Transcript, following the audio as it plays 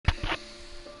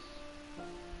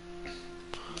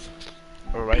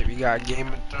We got Game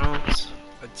of Thrones,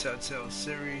 a telltale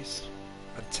series,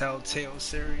 a telltale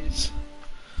series.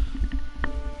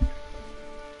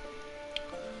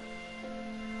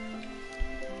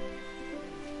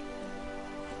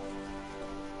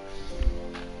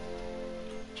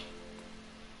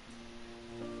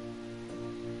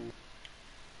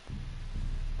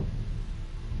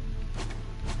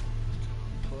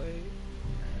 Play.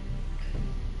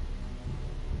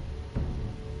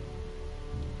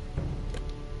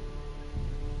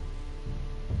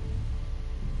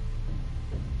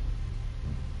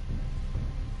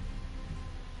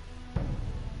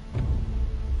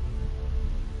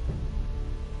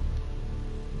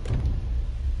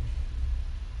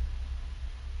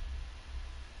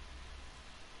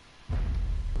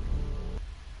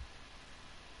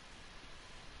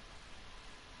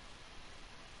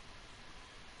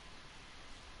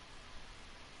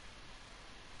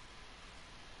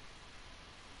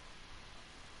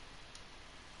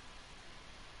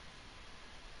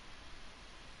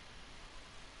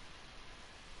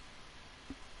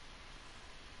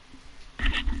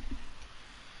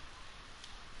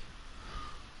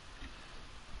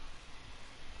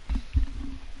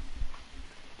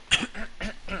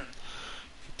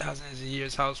 1000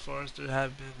 years, House Forrester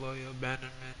have been loyal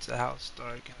abandonment to House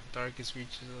Stark in the darkest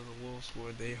reaches of the Wolves,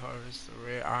 where they harvest the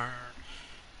rare iron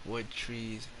wood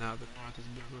trees. Now the North has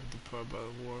been ripped apart by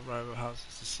the war rival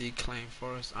houses. The sea claimed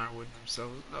forest ironwood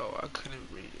themselves. No, I couldn't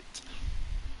read it.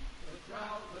 The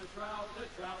trout in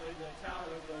the tower,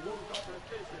 the wolves got the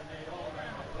fish and they all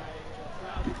ran away.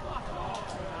 The trout all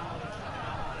out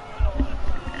of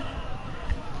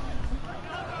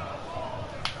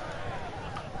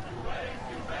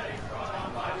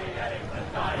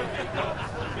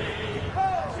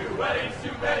Two weddings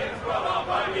brought on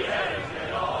by beheadings,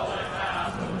 and all that's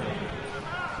happening.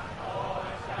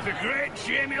 The great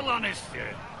Jamie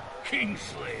Lannister,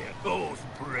 Kingslayer,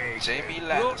 Oathbreaker, Jamie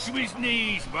brought Lannister. to his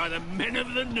knees by the men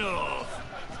of the North.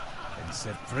 And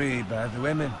set free by the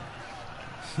women.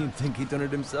 You'd think he'd done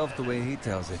it himself the way he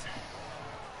tells it.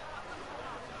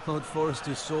 Lord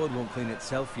Forrester's sword won't clean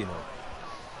itself, you know.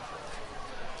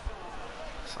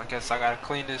 So I guess I gotta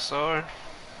clean this sword.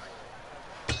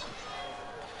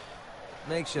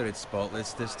 Make sure it's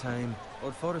spotless this time.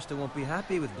 Lord Forrester won't be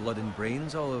happy with blood and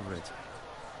brains all over it.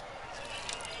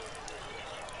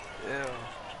 Ew.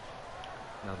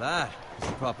 Now that is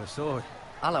a proper sword.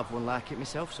 I'll have one like it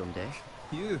myself someday.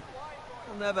 You?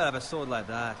 You'll never have a sword like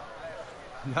that.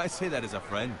 And I say that as a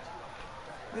friend.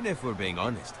 And if we're being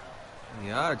honest,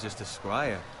 you are just a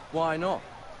squire. Why not?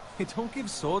 You don't give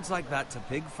swords like that to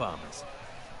pig farmers.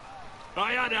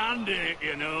 I had a hand in it,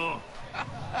 you know.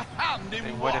 Hand in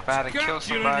Hey, what if I had to kill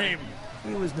Capturing somebody? him.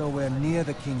 He was nowhere near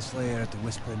the Kingslayer at the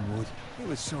Whispering Wood. He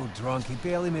was so drunk he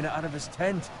barely made it out of his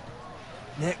tent.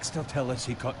 Next he'll tell us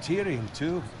he caught Tyrion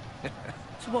too.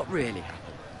 So what really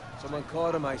happened? Someone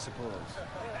caught him, I suppose.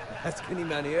 Ask any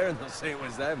man here and they'll say it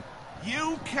was them.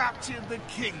 You captured the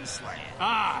Kingslayer.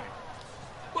 Aye.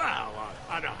 Well,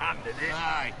 I had a hand in it.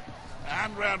 Aye. A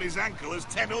hand round his ankle as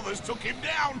 10 others took him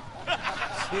down.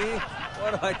 See?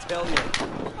 What did I tell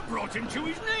you? Brought him to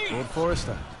his knees. Lord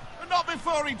Forrester. But not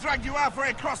before he dragged you halfway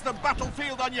across the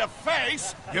battlefield on your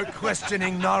face. You're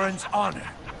questioning Norrin's honor.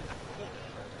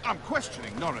 I'm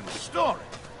questioning Norrin's story,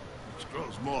 which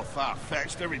grows more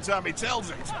far-fetched every time he tells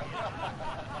it.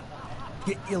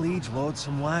 Get your liege lord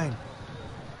some wine.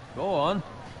 Go on.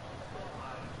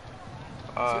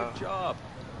 It's your job.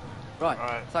 Right,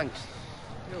 Right. thanks.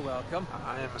 You're welcome.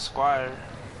 I am a squire.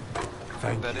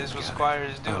 Thank That you, is what Gareth.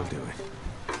 squires do. I'll do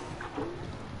it.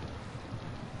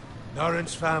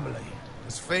 Norrin's family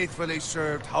has faithfully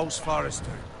served House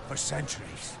Forrester for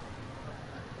centuries.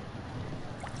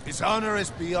 His honor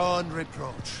is beyond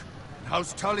reproach.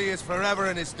 House Tully is forever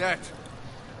in his debt.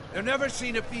 They've never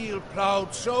seen a field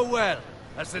ploughed so well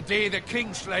as the day the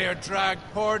Kingslayer dragged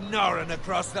poor Norrin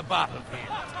across the battlefield.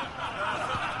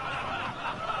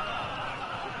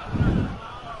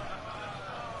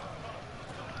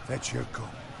 Fetch your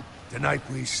cup. Tonight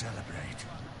we celebrate.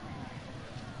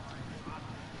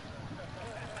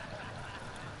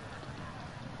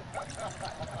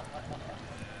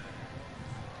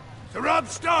 To Robb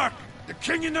Stark, the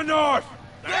King in the North!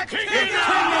 The King in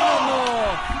the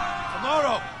North!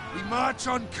 Tomorrow, we march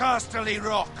on Casterly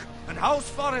Rock, and House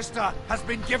Forrester has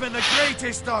been given the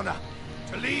greatest honor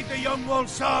to lead the Young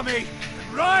Wolf's army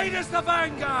and ride as the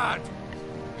vanguard!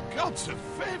 Gods have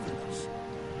favored us.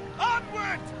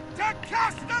 Onward to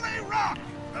Casterly Rock!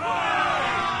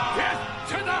 Death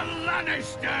to the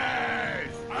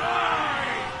Lannisters!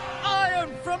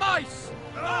 Iron from ice!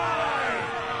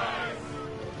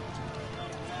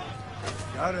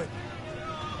 Got it.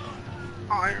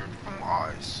 Iron from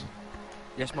ice.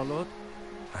 Yes, my lord?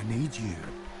 I need you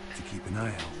to keep an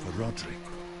eye out for Roderick.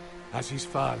 As his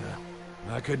father,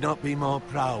 I could not be more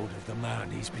proud of the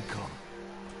man he's become.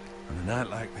 On a night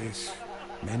like this,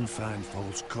 men find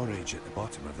false courage at the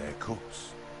bottom of their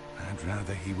cups. I'd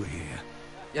rather he were here.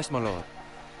 Yes, my lord.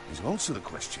 There's also the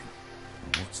question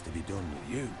of what's to be done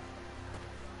with you.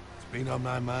 It's been on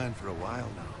my mind for a while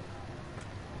now.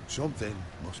 Something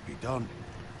must be done.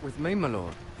 With me, my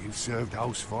lord? You've served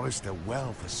House Forrester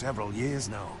well for several years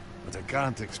now, but I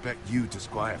can't expect you to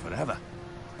squire forever.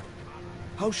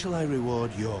 How shall I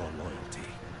reward your loyalty?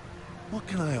 What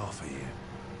can I offer you?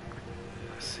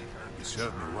 You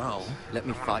served me well. Let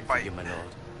me fight for you, my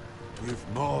lord.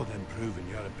 You've more than proven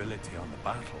your ability on the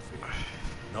battlefield.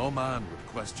 No man would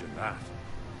question that.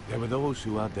 There were those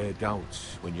who had their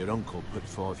doubts when your uncle put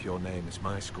forth your name as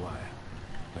my squire.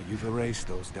 But you've erased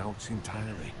those doubts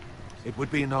entirely. It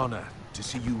would be an honor to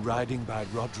see you riding by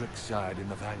Roderick's side in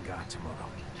the vanguard tomorrow.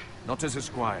 Not as a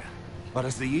squire, but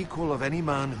as the equal of any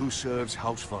man who serves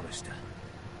House Forrester.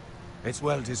 It's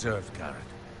well deserved, Garrett.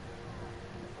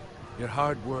 Your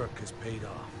hard work has paid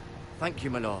off. Thank you,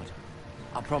 my lord.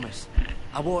 I promise.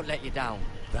 I won't let you down.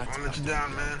 That's I'll let you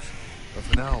down, man. But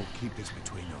for now, keep this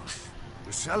between us.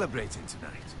 We're celebrating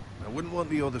tonight. I wouldn't want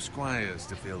the other squires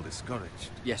to feel discouraged.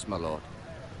 Yes, my lord.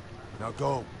 Now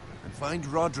go, and find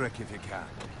Roderick if you can.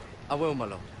 I will, my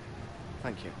lord.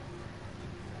 Thank you.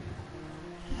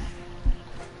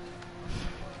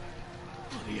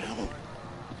 Bloody hell.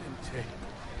 Empty.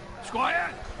 Squire!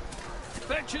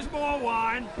 Fetch us more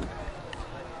wine.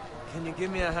 Can you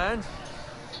give me a hand?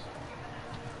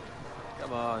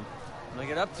 Come on. Can I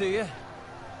get up to you?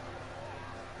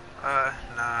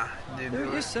 Nah. You Do it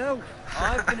it. yourself.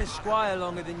 I've been a squire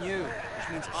longer than you, which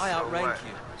means I So outrank what?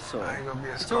 you. So, I ain't gonna be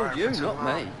a I squire told you, for too not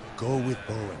long. me. Go with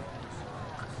Bowen.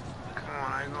 Come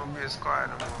on, I ain't gonna be a squire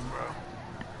no more, bro.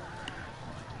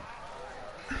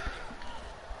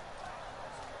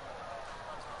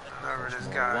 Whoever this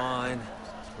More guy. wine,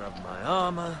 scrub my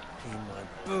armor, clean my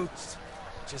boots.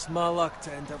 Just my luck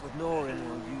to end up with Norin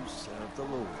while you serve the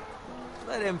Lord.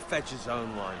 Let him fetch his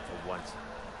own wine for once.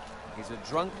 He's a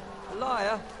drunk, a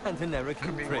liar, and an arrogant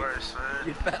Could be prick. worse, man.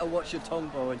 You'd better watch your tongue,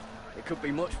 Bowen. It could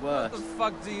be much worse. What the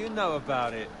fuck do you know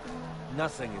about it?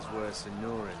 Nothing is worse than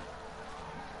Norin.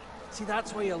 See,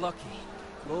 that's where you're lucky.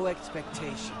 Low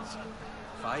expectations.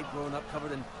 If I'd grown up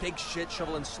covered in pig shit,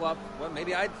 shovel and slop, well,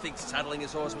 maybe I'd think saddling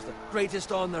his horse was the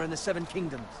greatest honor in the Seven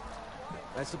Kingdoms.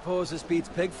 I suppose this beats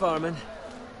pig farming.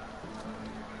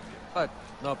 But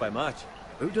not by much.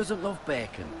 Who doesn't love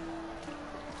bacon?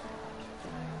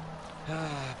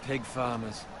 Ah, pig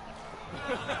farmers.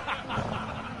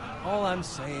 All I'm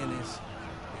saying is,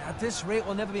 at this rate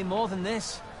we'll never be more than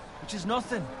this, which is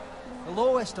nothing. The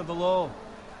lowest of the low.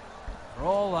 For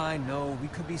all I know, we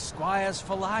could be squires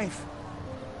for life.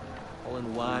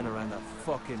 Pulling wine around a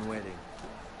fucking wedding.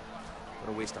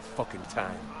 What a waste of fucking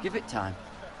time. Give it time.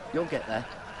 You'll get there.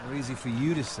 More easy for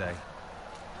you to say.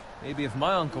 Maybe if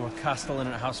my uncle were castellan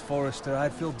at House Forrester,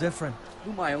 I'd feel different.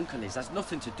 Who my uncle is has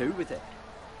nothing to do with it.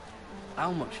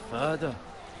 How much further?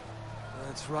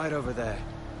 It's right over there.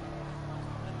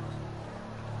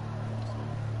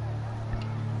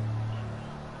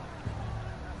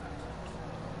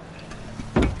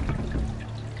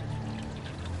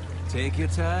 Take your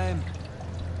time.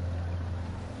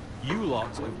 You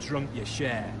lot have drunk your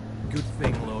share. Good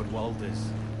thing Lord Walder's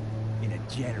in a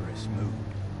generous mood.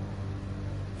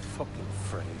 Fucking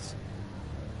phrase.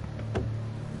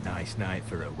 Nice night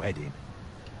for a wedding.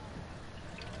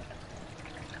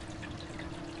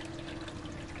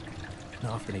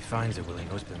 Not often he finds a willing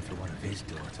husband for one of his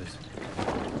daughters.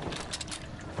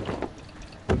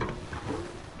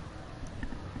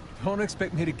 Don't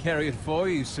expect me to carry it for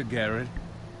you, Sir Garrett.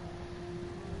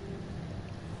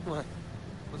 What?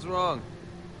 What's wrong?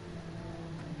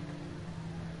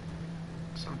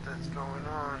 Something's going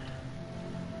on.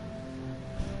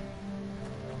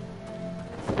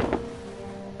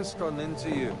 What's gotten into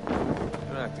you?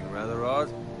 You're acting rather odd.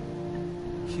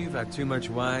 You've had too much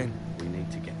wine. We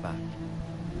need to get back.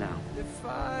 Now. They're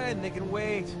fine, they can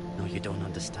wait. No, you don't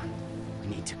understand. We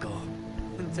need to go.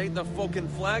 And take the fucking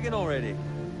flagon already.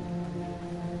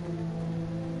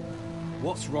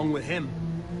 What's wrong with him?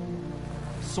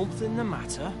 Something the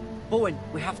matter? Bowen,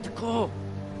 we have to go.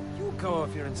 You go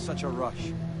if you're in such a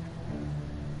rush.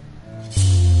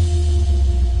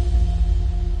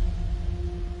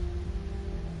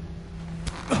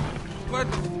 What?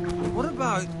 What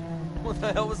about? What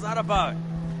the hell was that about?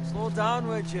 Slow down,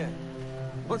 would you?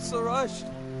 What's the rush?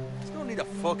 There's no need to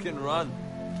fucking run.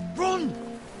 Run!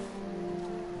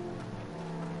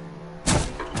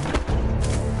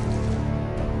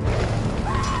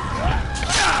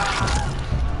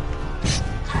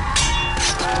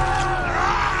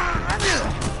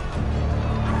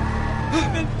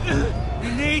 We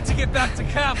need to get back to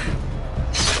camp.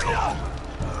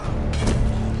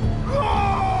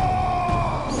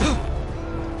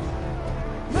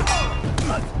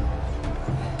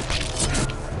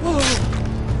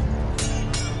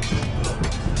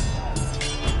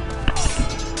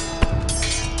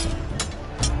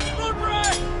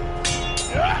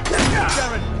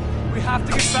 Darren, we have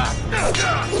to get back.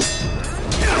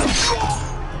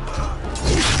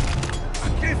 A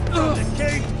gift from the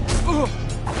king.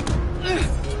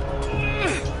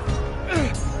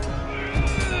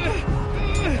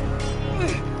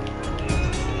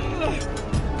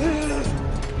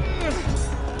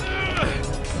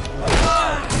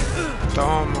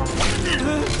 Toma.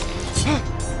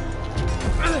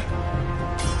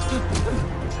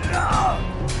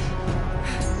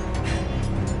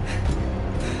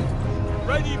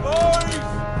 Ready, boys!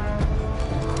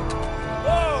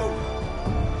 Whoa!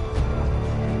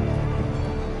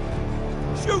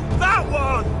 Shoot that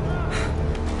one!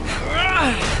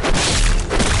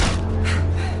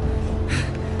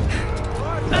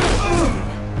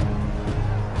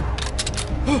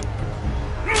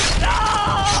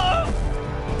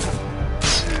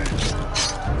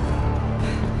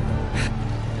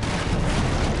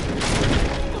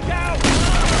 Look out!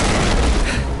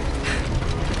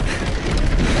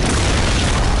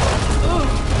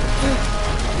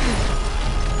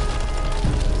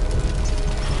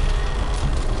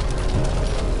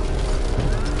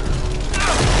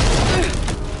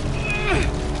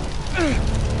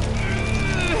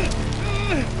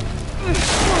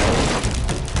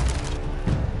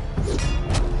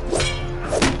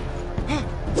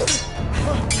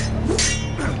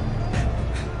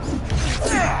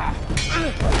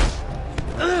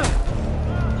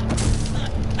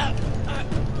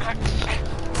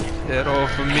 Get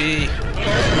off of me.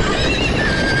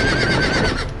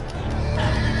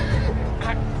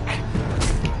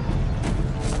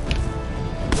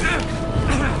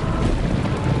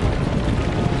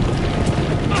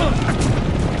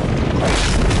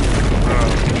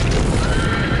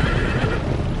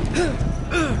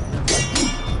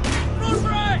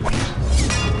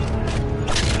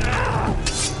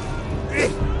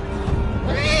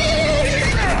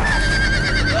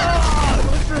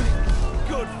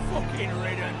 Good fucking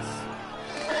riddance.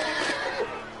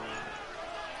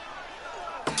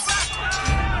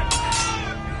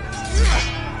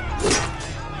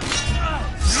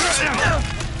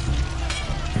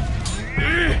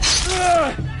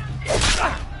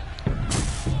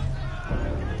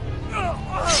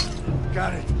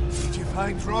 Garrett, did you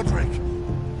find Roderick?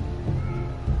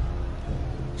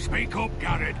 Speak up,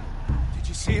 Garrett. Did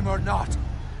you see him or not?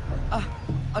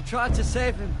 I tried to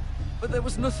save him, but there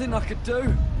was nothing I could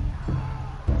do.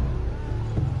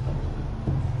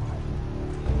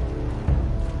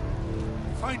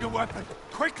 Find a weapon,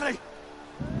 quickly!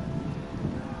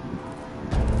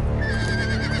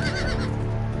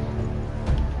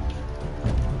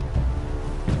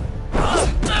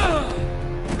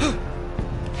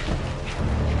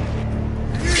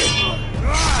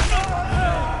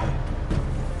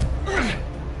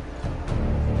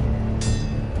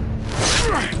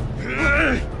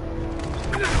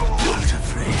 Not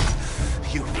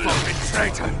afraid, you fucking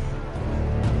traitor!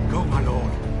 Go, my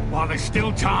lord, while there's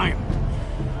still time.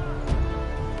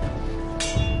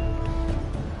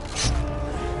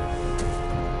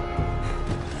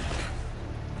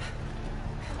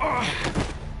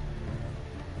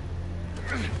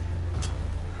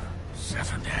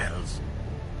 Seven hells.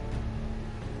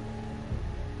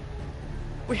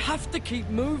 We have to keep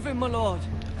moving, my lord.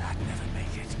 I'd never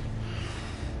make it.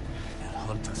 They'll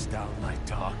hunt us down like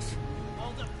dogs.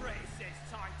 All the praise this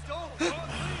time. Don't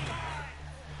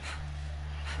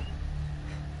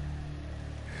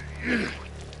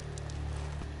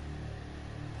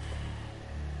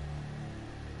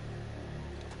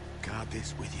Guard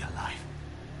this with your life.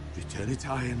 Return it to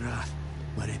Ironrath,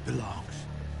 where it belongs.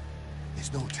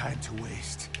 There's no time to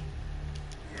waste.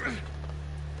 I'll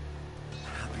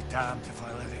be damned if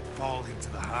I let it fall into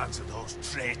the hands of those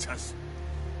traitors.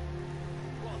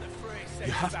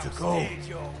 You have to go.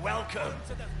 You're welcome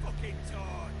to the fucking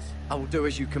torch. I will do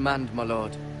as you command, my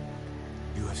lord.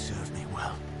 You have served me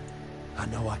well. I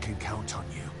know I can count on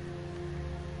you.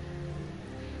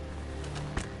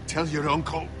 Tell your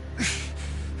uncle.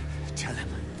 Tell him.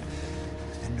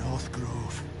 The North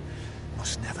Grove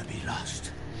must never be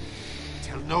lost.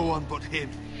 Tell no one but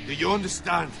him. Do you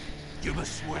understand? You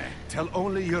must swear. Tell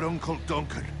only your Uncle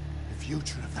Duncan. The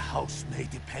future of the house may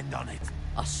depend on it.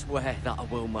 I swear that I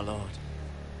will, my lord.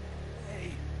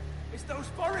 Hey, it's those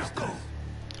foresters. Go.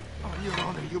 On your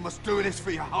honor, you must do this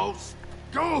for your house.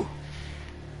 Go!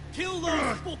 Kill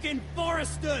those fucking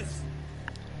foresters!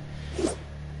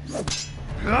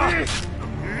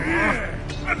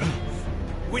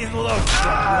 With lots of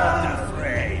blood and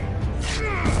fray.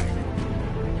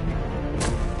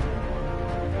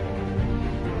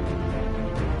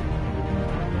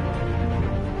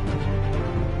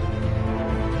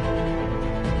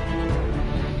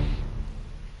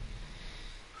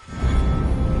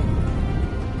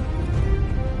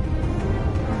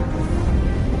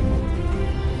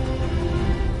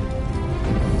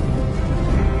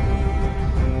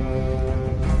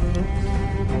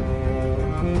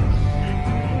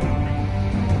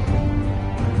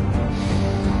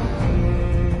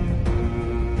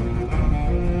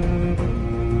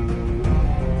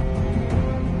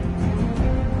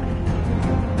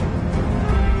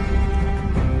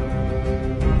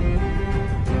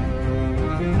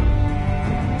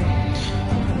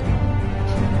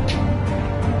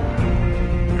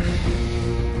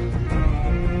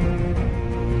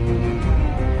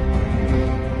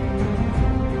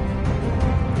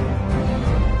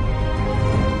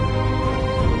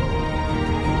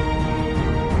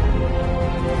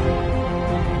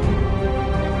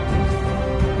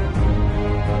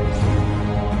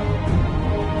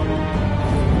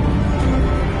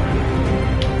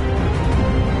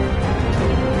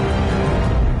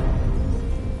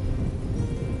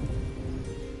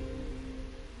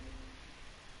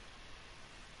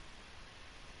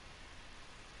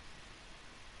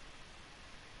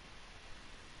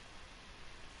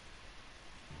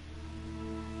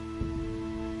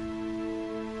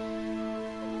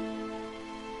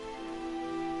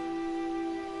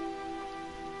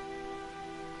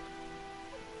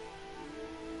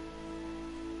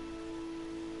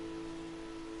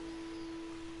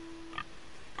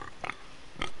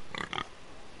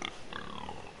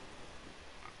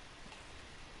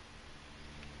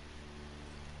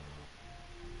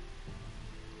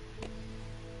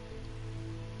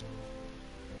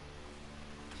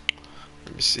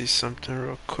 Let me see something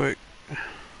real quick.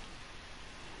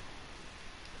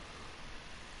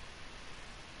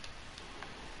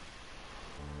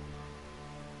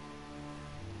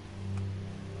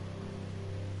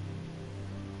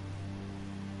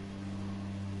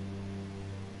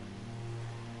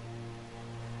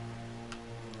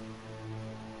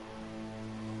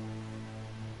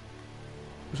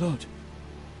 Blood.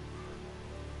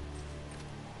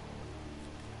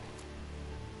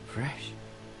 Fresh.